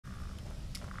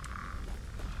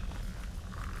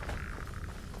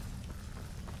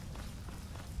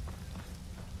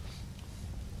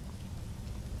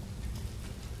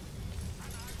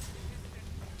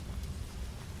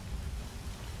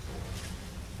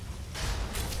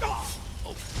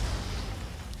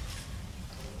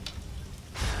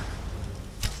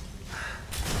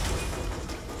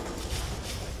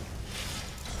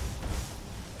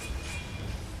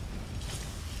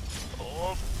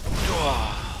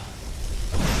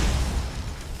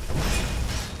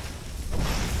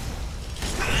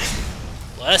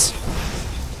Bless you.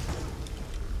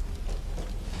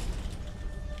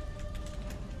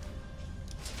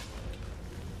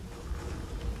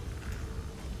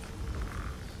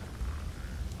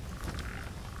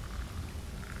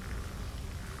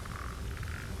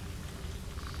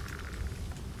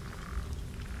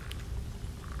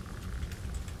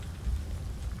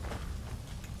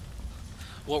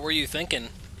 What were you thinking?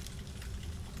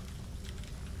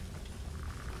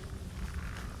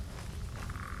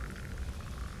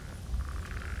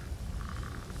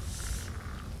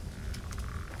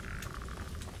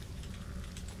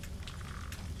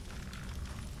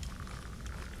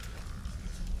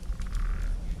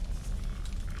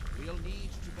 We'll need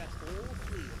to get all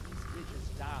three of these bridges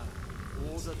down in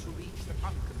order to reach the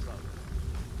pump control.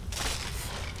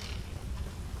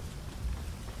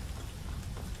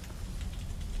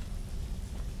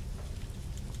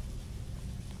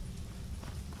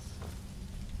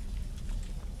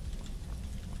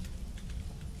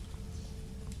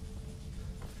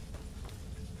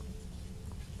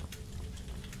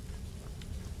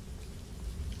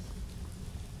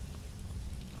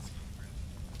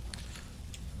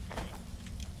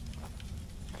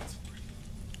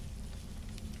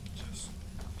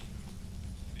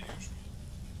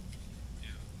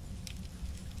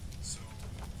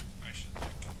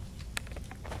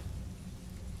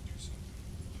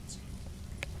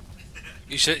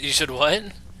 You should what? Do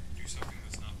something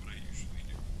that's not what I usually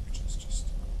do, which is just,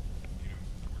 working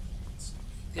on stuff.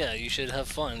 Yeah, you should have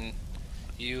fun.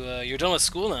 You're done with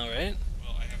school now, right?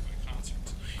 Well, I have my concert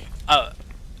tonight.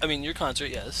 I mean your concert,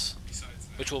 yes, Besides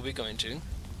that, which we'll be going to.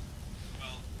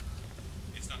 well,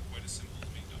 it's not quite as simple as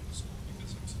being done with school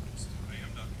because I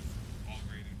am done with all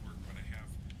graded work, but I'm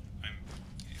going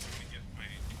to get my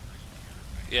degree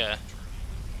here. Yeah.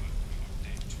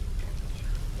 Update to the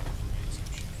letter for my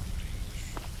exemption from my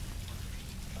English department.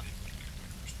 I didn't get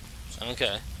my first one.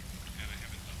 Okay. And I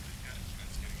haven't done that yet.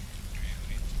 That's getting I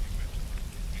need to do it.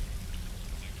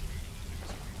 Like doing other things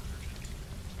that are more urgent.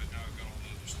 But now I've got all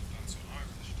the other stuff done, so now I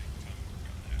really should take time to work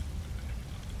on that. But I haven't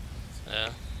done that.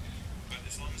 Yeah. But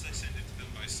as long as I send it to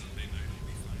them by Sunday night, it'll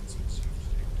be fine. So it's just have to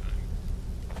take time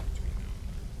between now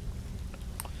and then.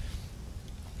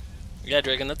 Yeah,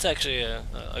 Dragon, that's actually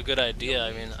a good idea.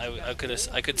 I mean,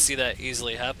 I could see that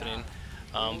easily happening.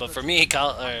 But for me,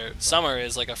 summer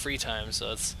is like a free time,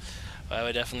 so I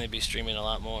would definitely be streaming a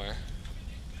lot more.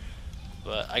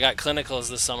 But I got clinicals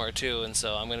this summer too, and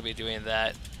so I'm going to be doing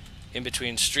that in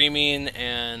between streaming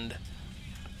and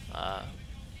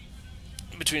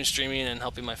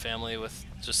helping my family with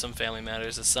just some family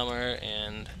matters this summer,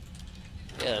 and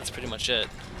yeah, that's pretty much it.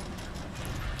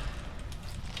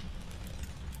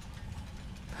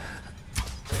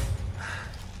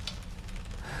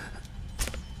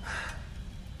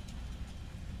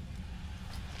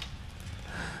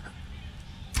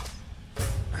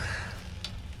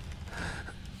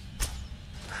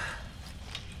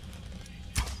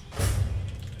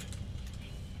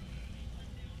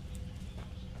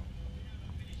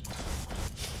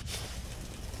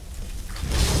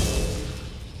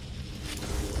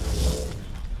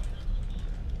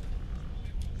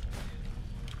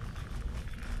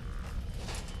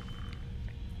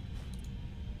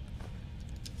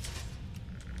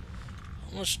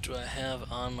 How much do I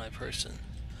have on my person?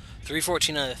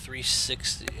 314 out of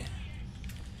 360.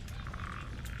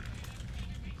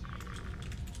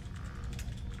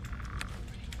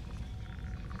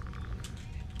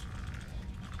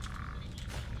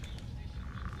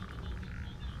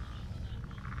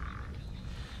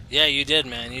 Yeah, you did,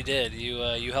 man. You did.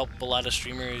 You help a lot of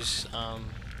streamers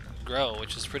grow,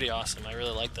 which is pretty awesome. I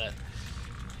really like that.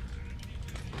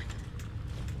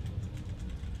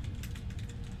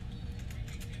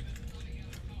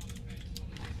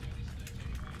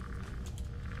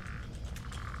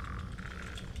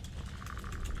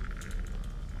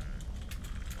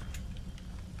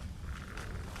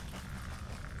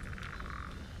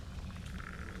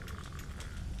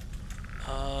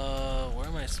 Where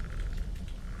am I?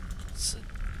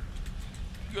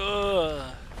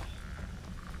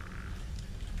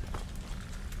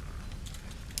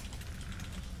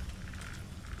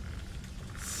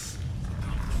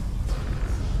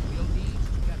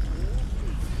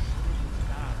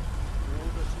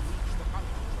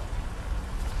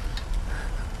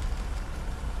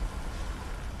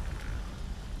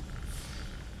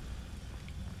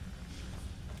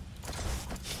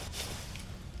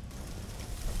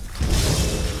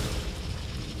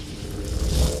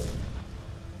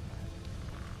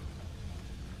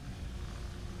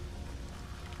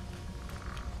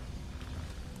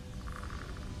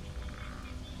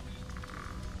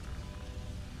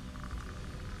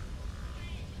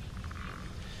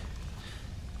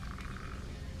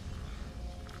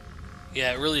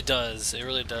 Yeah, it really does. It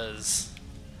really does.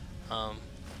 Um,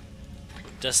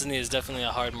 Destiny is definitely a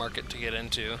hard market to get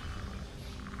into. Wait,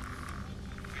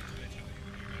 did I tell you?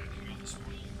 I got an email this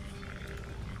morning about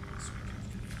going this week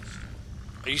after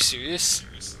Fest. Are you serious?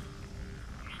 Seriously.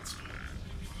 No, it's fine.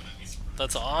 You wouldn't be surprised.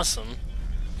 That's awesome.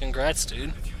 Congrats, dude.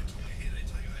 If you had told me, hey, they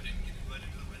tell you I didn't get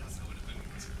invited to the White House, I would have been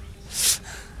more surprised.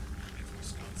 It's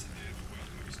Wisconsin Day of the White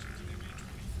House, Tuesday, May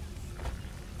 24th.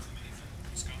 It's a mini thing.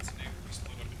 Wisconsin Day will be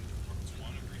split up into two parts.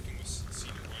 One, a briefing with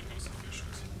senior White House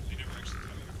officials. They never actually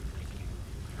tell you if the president will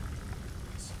be there.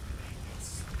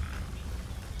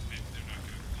 Because they're not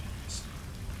going to obviously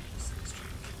as things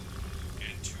change.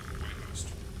 And two, the White House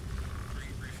tour. Bring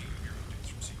a briefing of your updates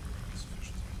from senior White House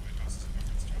officials on the White House's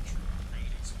efforts to ensure the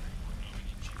president, Supreme Court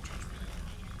nominee, Chief Judge Merrick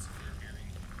Garland gets a fair hearing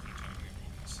and a timely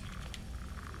vote in the Senate.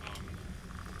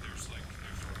 There's like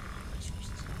there's really a lot of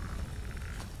resources.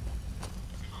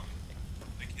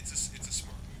 It's a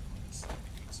smart move, honestly,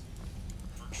 because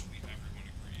virtually everyone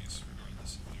agrees,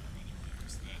 regardless if there are other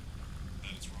views, that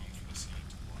it's wrong for the Senate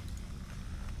to block that.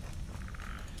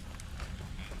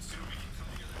 And so we can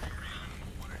come together and agree on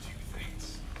one or two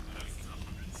things out of the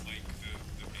hundreds, like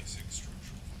the basic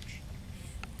structural function.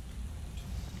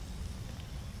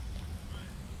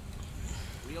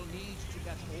 We'll need to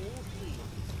get all three of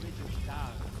these bridges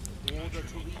down in order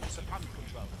to reach the pump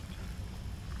control.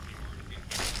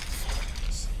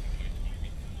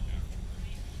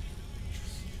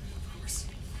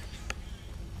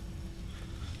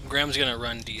 Graham's gonna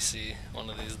run DC one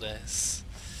of these days.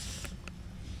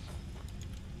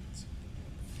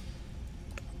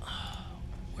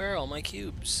 Where are all my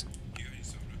cubes? Do you have any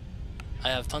soda? I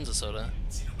have tons of soda.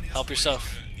 See, nobody else Help wanted yourself.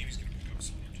 soda. Evie's gonna pick up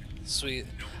some more too. Sweet.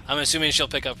 I'm assuming she'll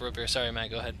pick up root beer. Sorry,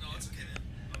 Matt. Go ahead. No, it's okay, man.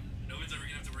 No one's ever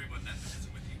gonna have to worry about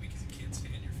nepotism with you because you can't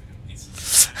stand your family.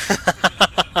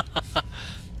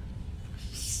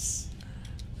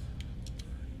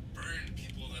 Burn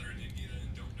people that are in Indiana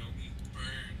and don't know me.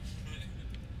 Burn.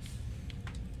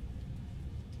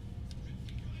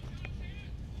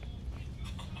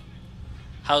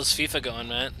 How's FIFA going,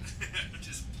 Matt?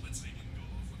 Just blitzing and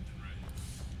goals left and right.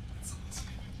 That's awesome.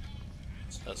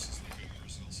 This is like a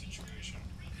Brazil situation.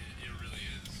 It really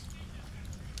is.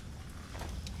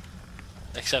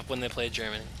 Except when they play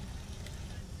Germany.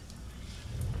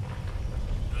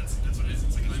 That's what it is.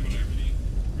 It's like That's I'm what I Germany. mean.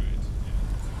 Right.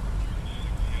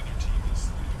 Yeah. The other team is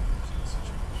like a Brazil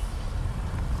situation.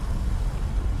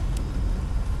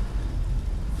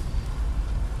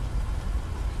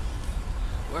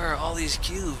 Where are all these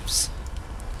cubes?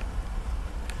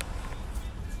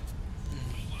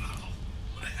 Wow.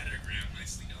 What a header, Graham.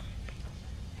 Nicely done.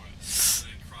 What?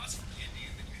 The cross from Andy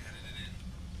and then you headed it in.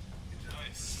 Good job.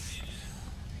 Nice.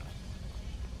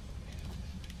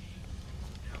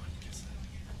 Yeah, what did you say?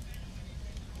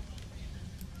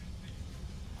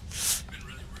 You've been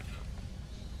really working on it.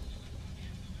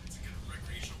 It's a good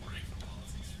recreational break from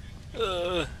politics for you.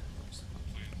 Playing lots of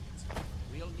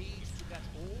We'll need to get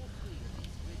all three of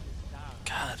these bridges down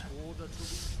God. in order to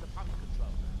reach the pump control.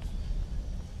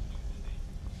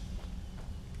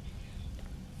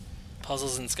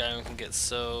 Puzzles in Skyrim can get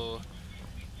so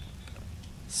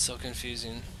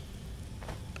confusing.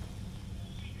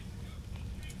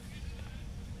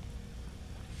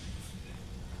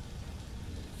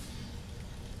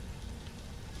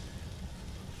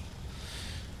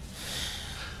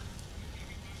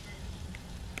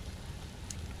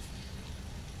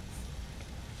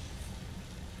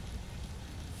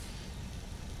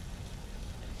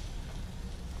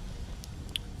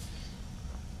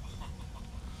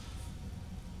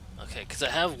 Okay, because I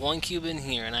have one cube in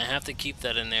here, and I have to keep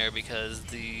that in there because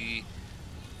the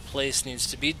place needs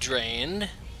to be drained.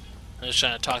 I'm just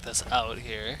trying to talk this out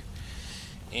here.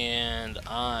 And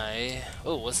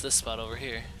oh, what's this spot over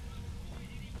here?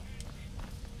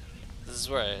 This is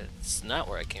where it's not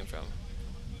where I came from.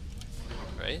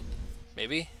 Right?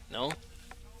 Maybe? No?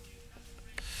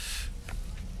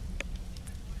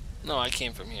 No, I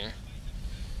came from here.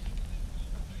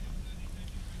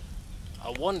 I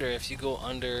wonder if you go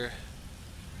under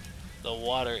the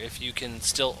water, if you can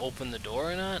still open the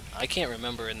door or not. I can't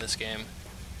remember in this game.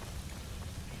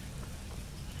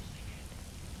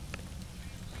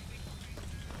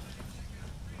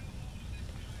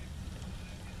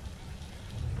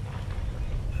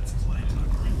 That's Clyde talking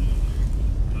right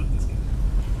now. Not this guy.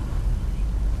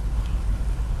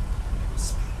 It was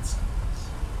speed stones.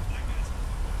 That guy's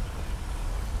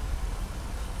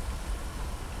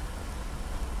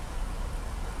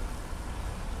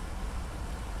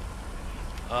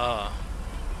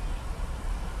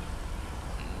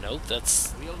Nope,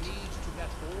 that's... We'll need to get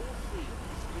all three of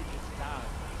these bridges down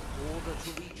in order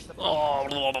to reach the Oh,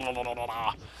 blah, blah, blah, blah,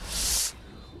 blah.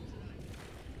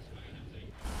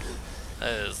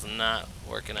 That is not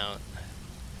working out.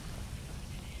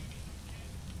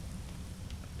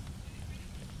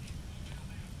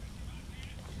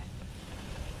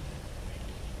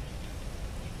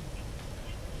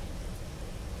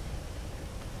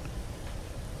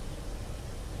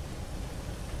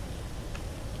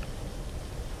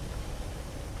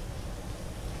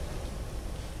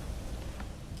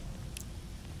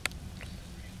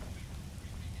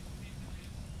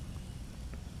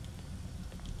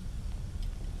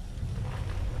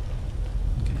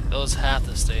 Those have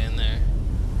to stay in there.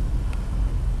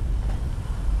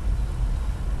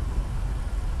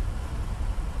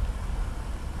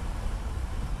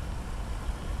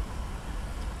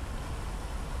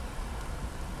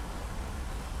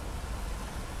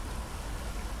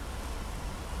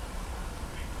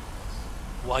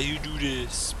 Why you do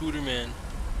this, Spooderman?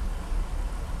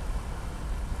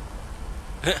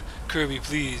 Kirby,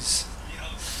 please.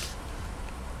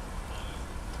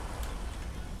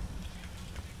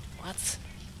 What?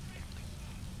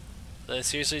 Did I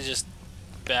seriously just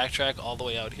backtrack all the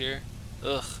way out here?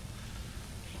 Ugh.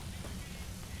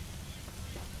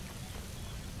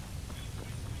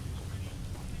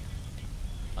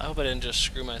 I hope I didn't just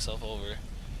screw myself over.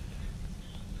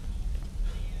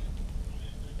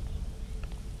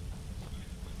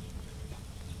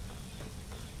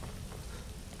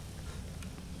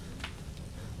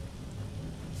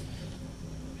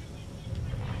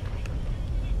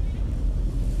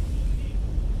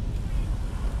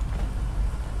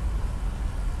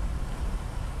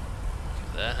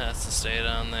 That has to stay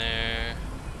down there.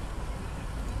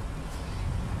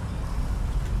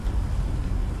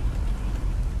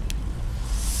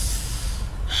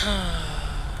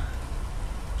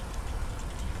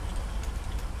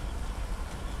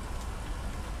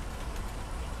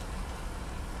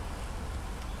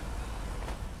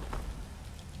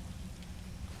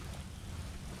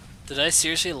 Did I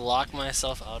seriously lock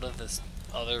myself out of this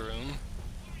other room?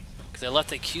 Because I left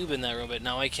the cube in that room, but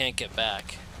now I can't get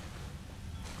back.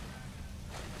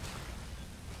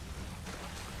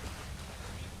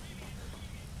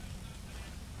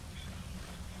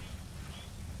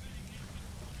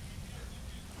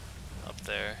 Up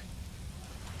there.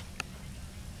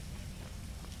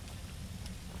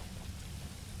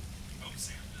 Hope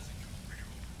Sam doesn't come over here.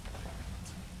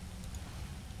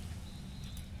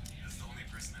 That's the only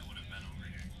person that would have been over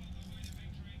here.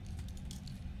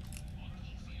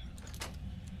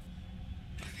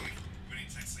 When he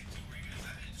texts like, dude, where you guys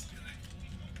at? I'd just be like,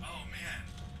 oh man,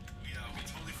 we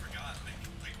totally forgot.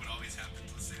 Like what always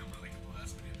happens with Sam, or like the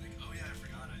last minute, like, oh yeah, I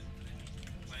forgot I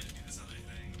planned to do this other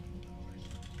thing.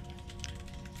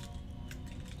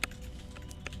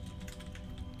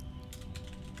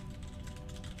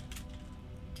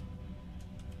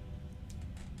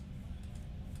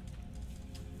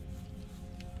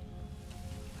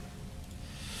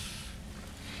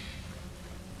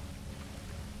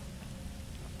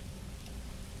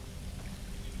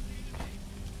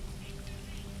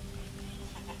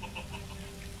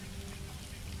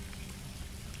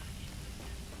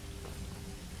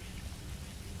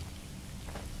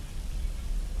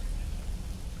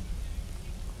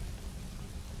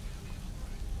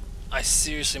 I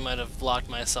seriously might have locked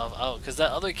myself out because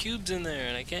that other cube's in there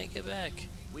and I can't get back.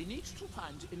 We need to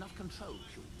find enough control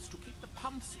cubes to keep the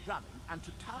pumps running and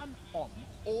to turn on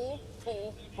all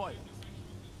 4 boilers.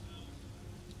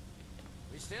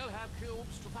 We still have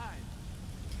cubes to find.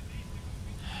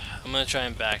 I'm gonna try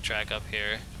and backtrack up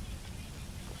here.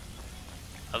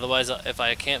 Otherwise, if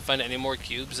I can't find any more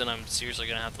cubes, then I'm seriously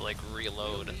gonna have to like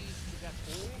reload. We'll need to get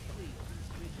all